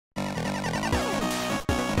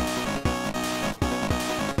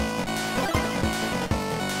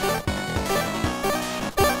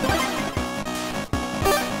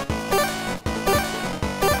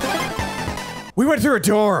We went through a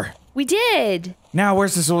door. We did. Now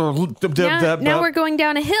where's this little... Now we're going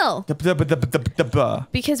down a hill.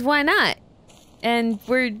 Because why not? And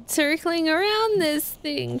we're circling around this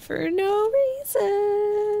thing for no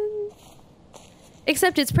reason.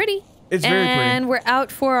 Except it's pretty. It's very pretty. And we're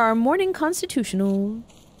out for our morning constitutional.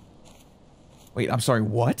 Wait, I'm sorry,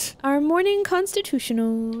 what? Our morning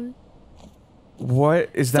constitutional. What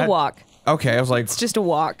is that? It's a walk. Okay, I was like... It's just a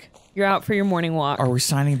walk. You're out for your morning walk. Are we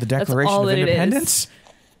signing the Declaration of Independence?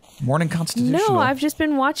 Morning constitutional. No, I've just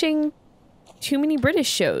been watching too many British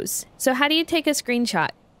shows. So how do you take a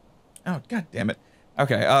screenshot? Oh, god damn it.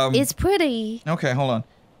 Okay, It's pretty. Okay, hold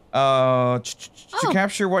on. To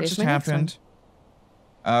capture what just happened,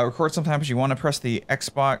 record sometimes you want to press the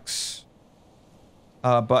Xbox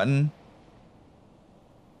button.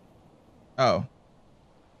 Oh.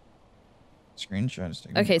 Screenshot is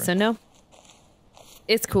taking Okay, so no.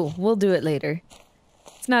 It's cool. We'll do it later.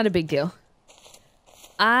 It's not a big deal.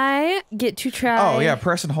 I get to try... Oh, yeah,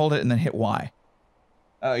 press and hold it and then hit Y.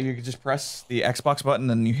 You can just press the Xbox button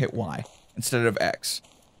and you hit Y instead of X.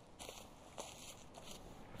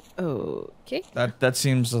 Okay. That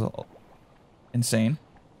seems insane.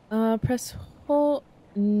 Press hold...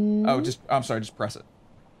 Oh, I'm sorry, just press it.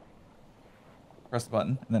 Press the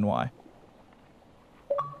button and then Y.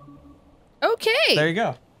 Okay. There you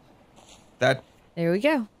go. There we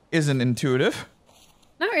go. Isn't intuitive.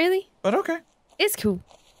 Not really. But okay. It's cool.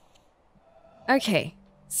 Okay.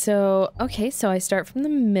 So I start from the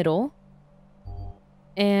middle.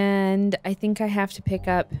 And I think I have to pick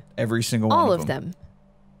up every single one all of them.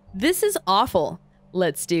 This is awful.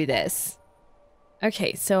 Let's do this.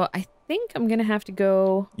 Okay, so I think I'm gonna have to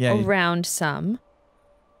go around some.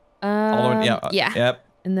 All the way, yeah. Yep.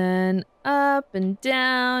 And then up and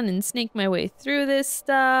down and snake my way through this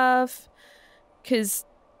stuff. 'Cause,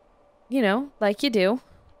 you know, like you do.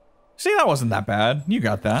 See, that wasn't that bad. You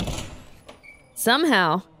got that.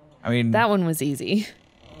 Somehow. I mean... That one was easy.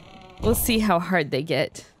 We'll see how hard they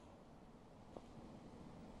get.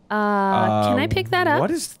 Can I pick that up? What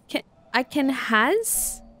is... I can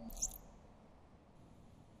has?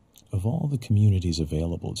 Of all the communities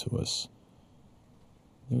available to us,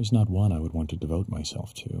 there's not one I would want to devote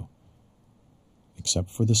myself to. Except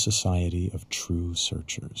for the Society of True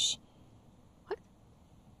Searchers. What?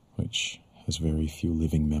 Which has very few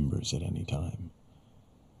living members at any time.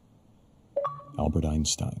 Albert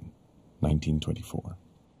Einstein, 1924.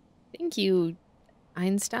 Thank you,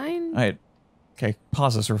 Einstein. Alright. Okay,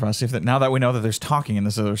 pause this for a second. See if now that we know that there's talking in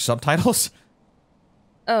this, are there subtitles?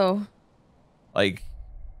 Oh. Like...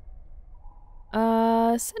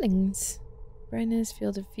 Settings. Brightness,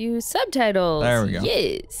 field of view, subtitles. There we go.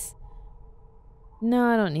 Yes. No,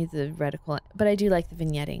 I don't need the reticle, but I do like the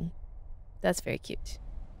vignetting. That's very cute.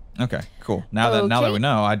 Okay, cool. Now that we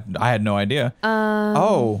know, I had no idea.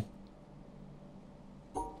 Oh.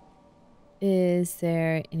 Is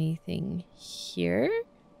there anything here?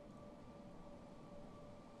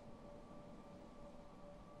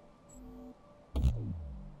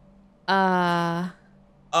 Oh.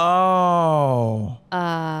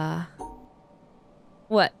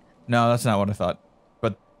 What? No, that's not what I thought.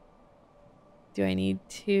 But do I need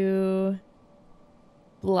to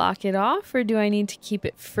block it off or do I need to keep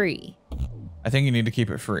it free? I think you need to keep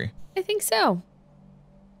it free. I think so.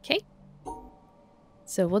 Okay.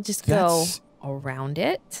 So we'll just go around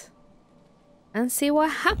it and see what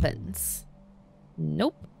happens.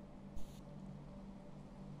 Nope.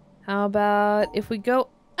 How about if we go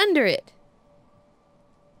under it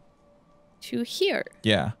to here?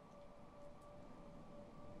 Yeah.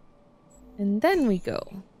 And then we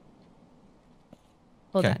go.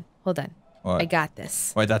 Hold on. Hold on. What? I got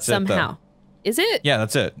this. Wait, that's somehow. it though. Is it? Yeah,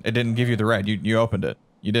 that's it. It didn't give you the red. You opened it.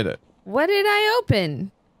 You did it. What did I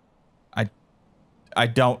open? I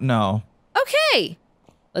don't know. Okay.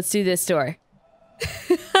 Let's do this door.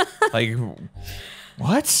 Like,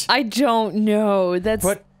 what? I don't know. That's...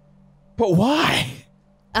 But why?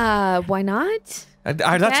 Why not?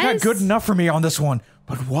 That's not good enough for me on this one.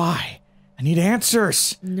 But why? I need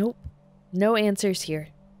answers. Nope. No answers here.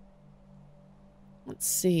 Let's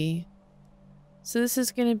see. So this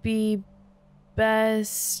is gonna be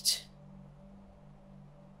best...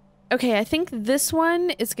 Okay, I think this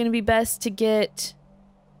one is gonna be best to get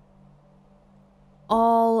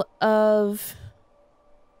all of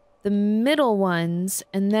the middle ones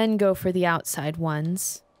and then go for the outside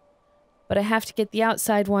ones. But I have to get the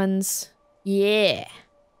outside ones. Yeah.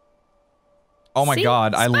 Oh my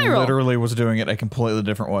god, Spiral. I literally was doing it a completely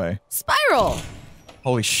different way. Spiral!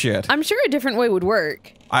 Holy shit. I'm sure a different way would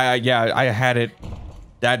work. Yeah, I had it.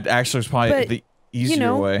 That actually was probably the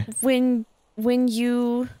easier way. When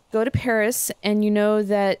you go to Paris, and you know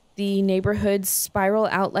that the neighborhoods spiral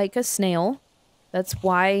out like a snail. That's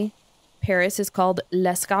why Paris is called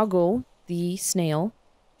l'escargot, the snail.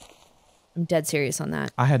 I'm dead serious on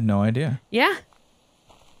that. I had no idea. Yeah.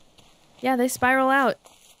 Yeah, they spiral out.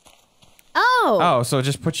 Oh! Oh, so it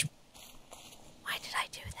just puts you... Why did I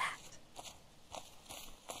do that?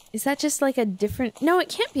 Is that just like a different... No, it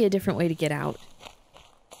can't be a different way to get out.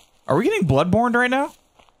 Are we getting bloodborne right now?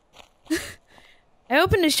 I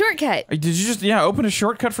opened a shortcut. Did you just, open a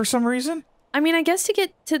shortcut for some reason? I mean, I guess to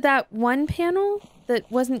get to that one panel that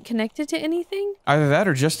wasn't connected to anything. Either that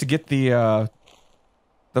or just to get the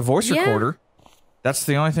voice recorder. That's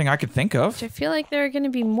the only thing I could think of. Which I feel like there are going to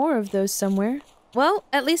be more of those somewhere. Well,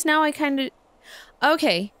 at least now I kind of...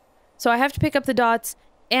 Okay. So I have to pick up the dots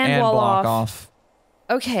and wall block off.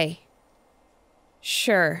 Okay.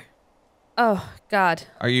 Sure. Oh, God.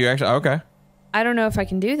 Are you actually... Okay. I don't know if I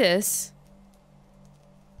can do this.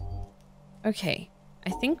 Okay. I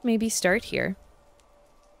think maybe start here.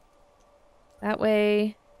 That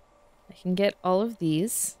way I can get all of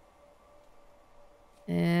these.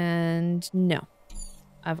 And no.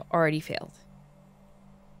 I've already failed.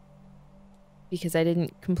 Because I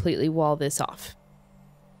didn't completely wall this off.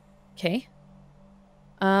 Okay.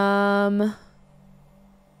 I'm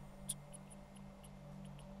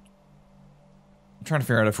trying to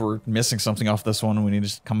figure out if we're missing something off this one and we need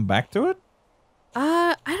to come back to it?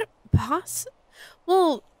 I don't...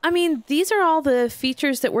 Well, I mean, these are all the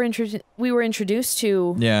features that we were introduced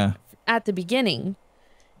to at the beginning.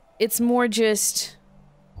 It's more just,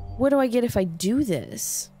 what do I get if I do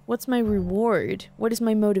this? What's my reward? What is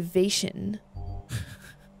my motivation?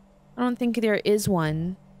 I don't think there is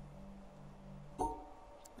one.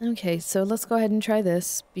 Okay, so let's go ahead and try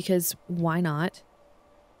this, because why not?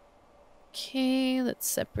 Okay, let's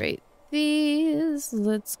separate these.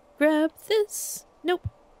 Let's grab this. Nope.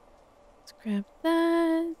 Let's grab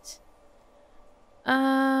that.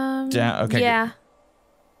 Okay. Yeah.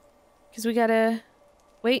 Because we gotta...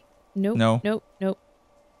 Wait. Nope. No. Nope. Nope.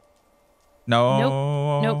 No.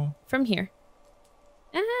 Nope. Nope. From here.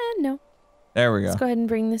 No. There we go. Let's go ahead and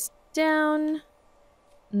bring this down.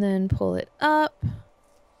 And then pull it up.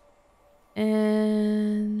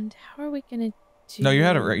 And how are we gonna do... No, you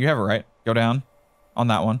had it right. You have it right. Go down on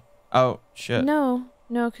that one. Oh, shit. No.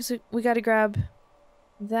 No, because we gotta grab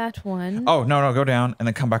that one. Oh, no, go down and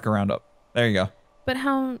then come back around up. There you go. But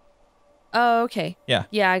how... Oh, okay. Yeah.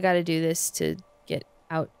 Yeah, I gotta do this to get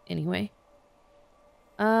out anyway.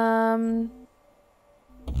 No.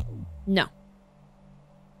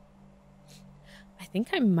 I think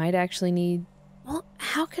I might actually need... Well,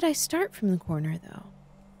 how could I start from the corner, though?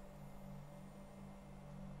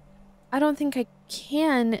 I don't think I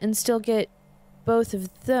can and still get both of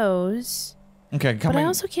those. Okay, But I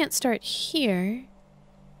also can't start here.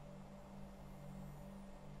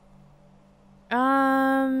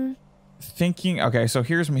 Thinking... Okay, so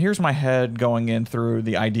here's my head going in through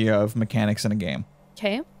the idea of mechanics in a game.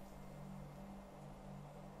 Okay.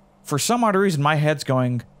 For some odd reason, my head's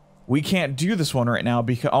going, we can't do this one right now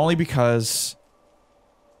only because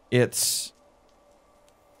it's...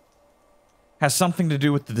 has something to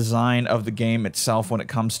do with the design of the game itself when it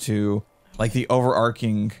comes to, like, the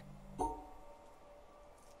overarching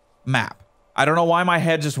map. I don't know why my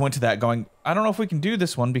head just went to that, going, I don't know if we can do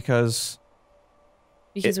this one because...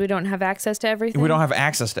 Because we don't have access to everything? We don't have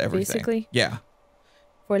access to everything. Basically? Yeah.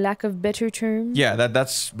 For lack of better terms? Yeah,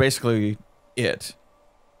 that's basically it.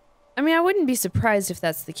 I mean, I wouldn't be surprised if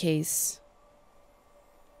that's the case.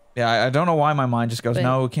 Yeah, I don't know why my mind just goes,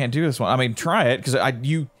 no, we can't do this one. I mean, try it, because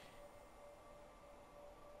you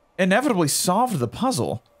inevitably solved the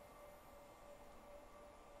puzzle.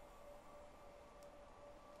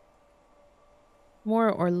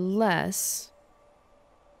 More or less.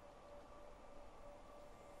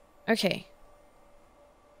 Okay.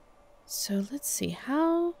 So let's see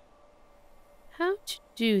how to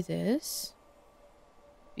do this,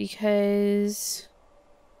 because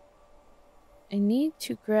I need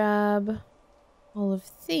to grab all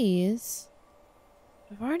of these.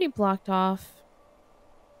 I've already blocked off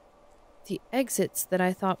the exits that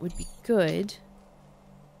I thought would be good.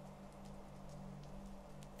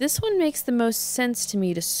 This one makes the most sense to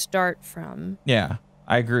me to start from. Yeah,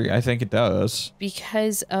 I agree. I think it does.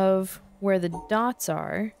 Because of where the dots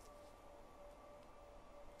are.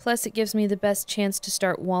 Plus, it gives me the best chance to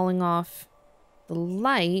start walling off the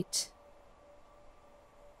light.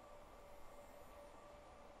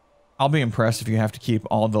 I'll be impressed if you have to keep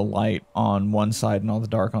all the light on one side and all the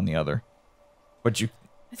dark on the other. But you...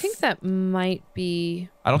 I think that might be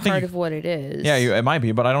part of what it is. Yeah, it might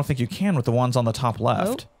be, but I don't think you can with the ones on the top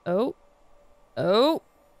left. Oh.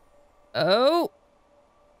 Oh.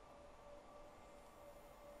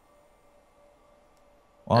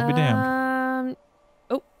 Well, I'll be damned.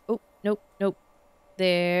 Oh, nope.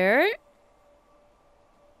 There.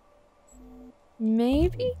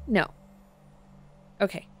 Maybe? No.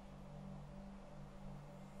 Okay.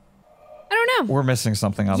 I don't know. We're missing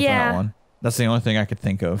something on that one. That's the only thing I could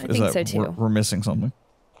think of. I think so too. We're missing something.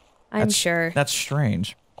 I'm sure. That's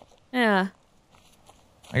strange. Yeah.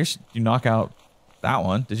 I guess you knock out that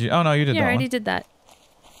one. Did you? Oh, no, you did that one. Yeah, I already did that.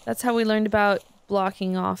 That's how we learned about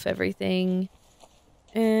blocking off everything.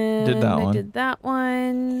 And did that one. I did that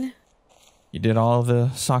one. You did all the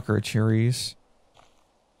soccer cherries.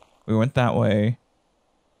 We went that way.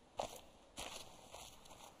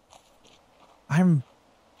 I'm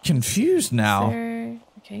confused now.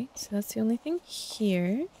 Okay, so that's the only thing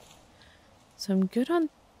here. So I'm good on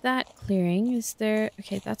that clearing. Is there...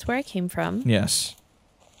 Okay, that's where I came from. Yes.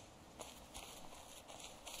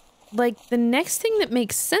 Like, the next thing that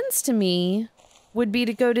makes sense to me would be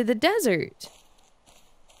to go to the desert.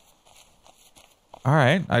 All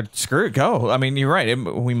right, screw it, go. I mean, you're right.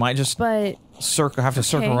 We might just have to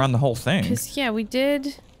circle around the whole thing. Because, yeah, we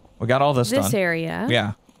got all this done. This area.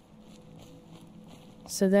 Yeah.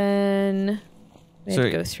 So then we have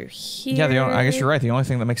to go through here. Yeah, I guess you're right. The only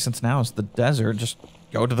thing that makes sense now is the desert. Just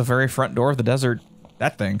go to the very front door of the desert.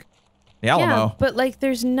 That thing. The Alamo. Yeah, but, like,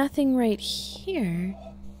 there's nothing right here.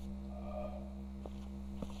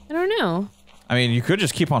 I don't know. I mean, you could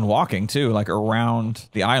just keep on walking, too, like, around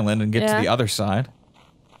the island and get to the other side.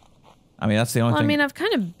 I mean, that's the only thing. I mean, I've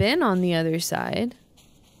kind of been on the other side.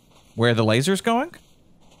 Where the laser's going?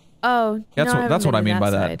 Oh, that's what I mean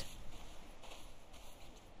by that.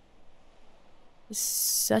 It's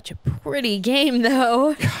such a pretty game,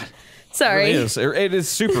 though. God, sorry. It really is. It is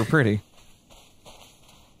super pretty.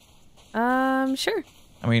 Sure.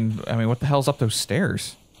 I mean, what the hell's up those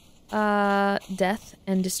stairs? Death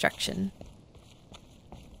and destruction.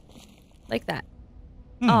 Like that.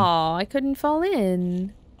 Oh, I couldn't fall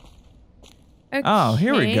in. Okay, oh,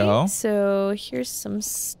 here we go. So here's some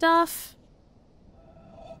stuff.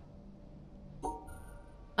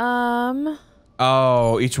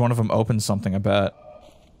 Oh, each one of them opens something, I bet.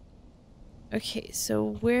 Okay,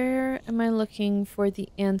 so where am I looking for the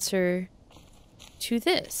answer to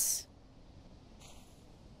this?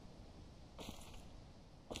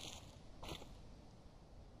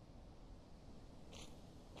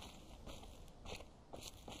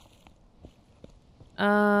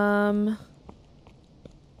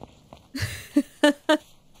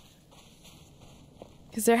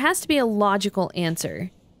 Because there has to be a logical answer.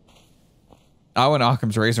 I went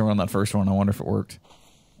Occam's razor on that first one. I wonder if it worked.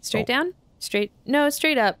 Straight down? No,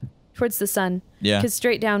 straight up. Towards the sun. Yeah. Because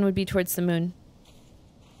straight down would be towards the moon.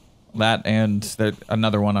 That and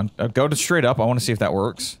another one. Go to straight up. I want to see if that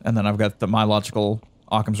works. And then I've got my logical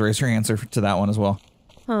Occam's razor answer to that one as well.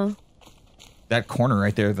 Huh. That corner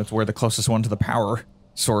right there, that's where the closest one to the power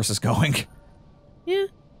source is going. Yeah.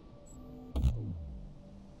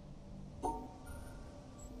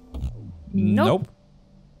 Nope.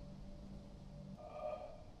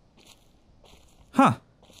 Huh.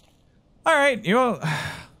 All right,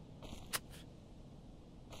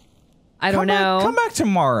 I don't know. Come back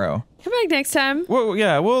tomorrow. Come back next time. Well,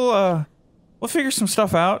 yeah, we'll figure some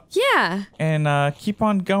stuff out. Yeah. And keep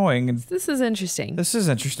on going. And this is interesting.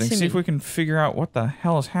 See if we can figure out what the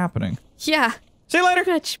hell is happening. Yeah. See you later.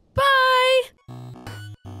 Bye.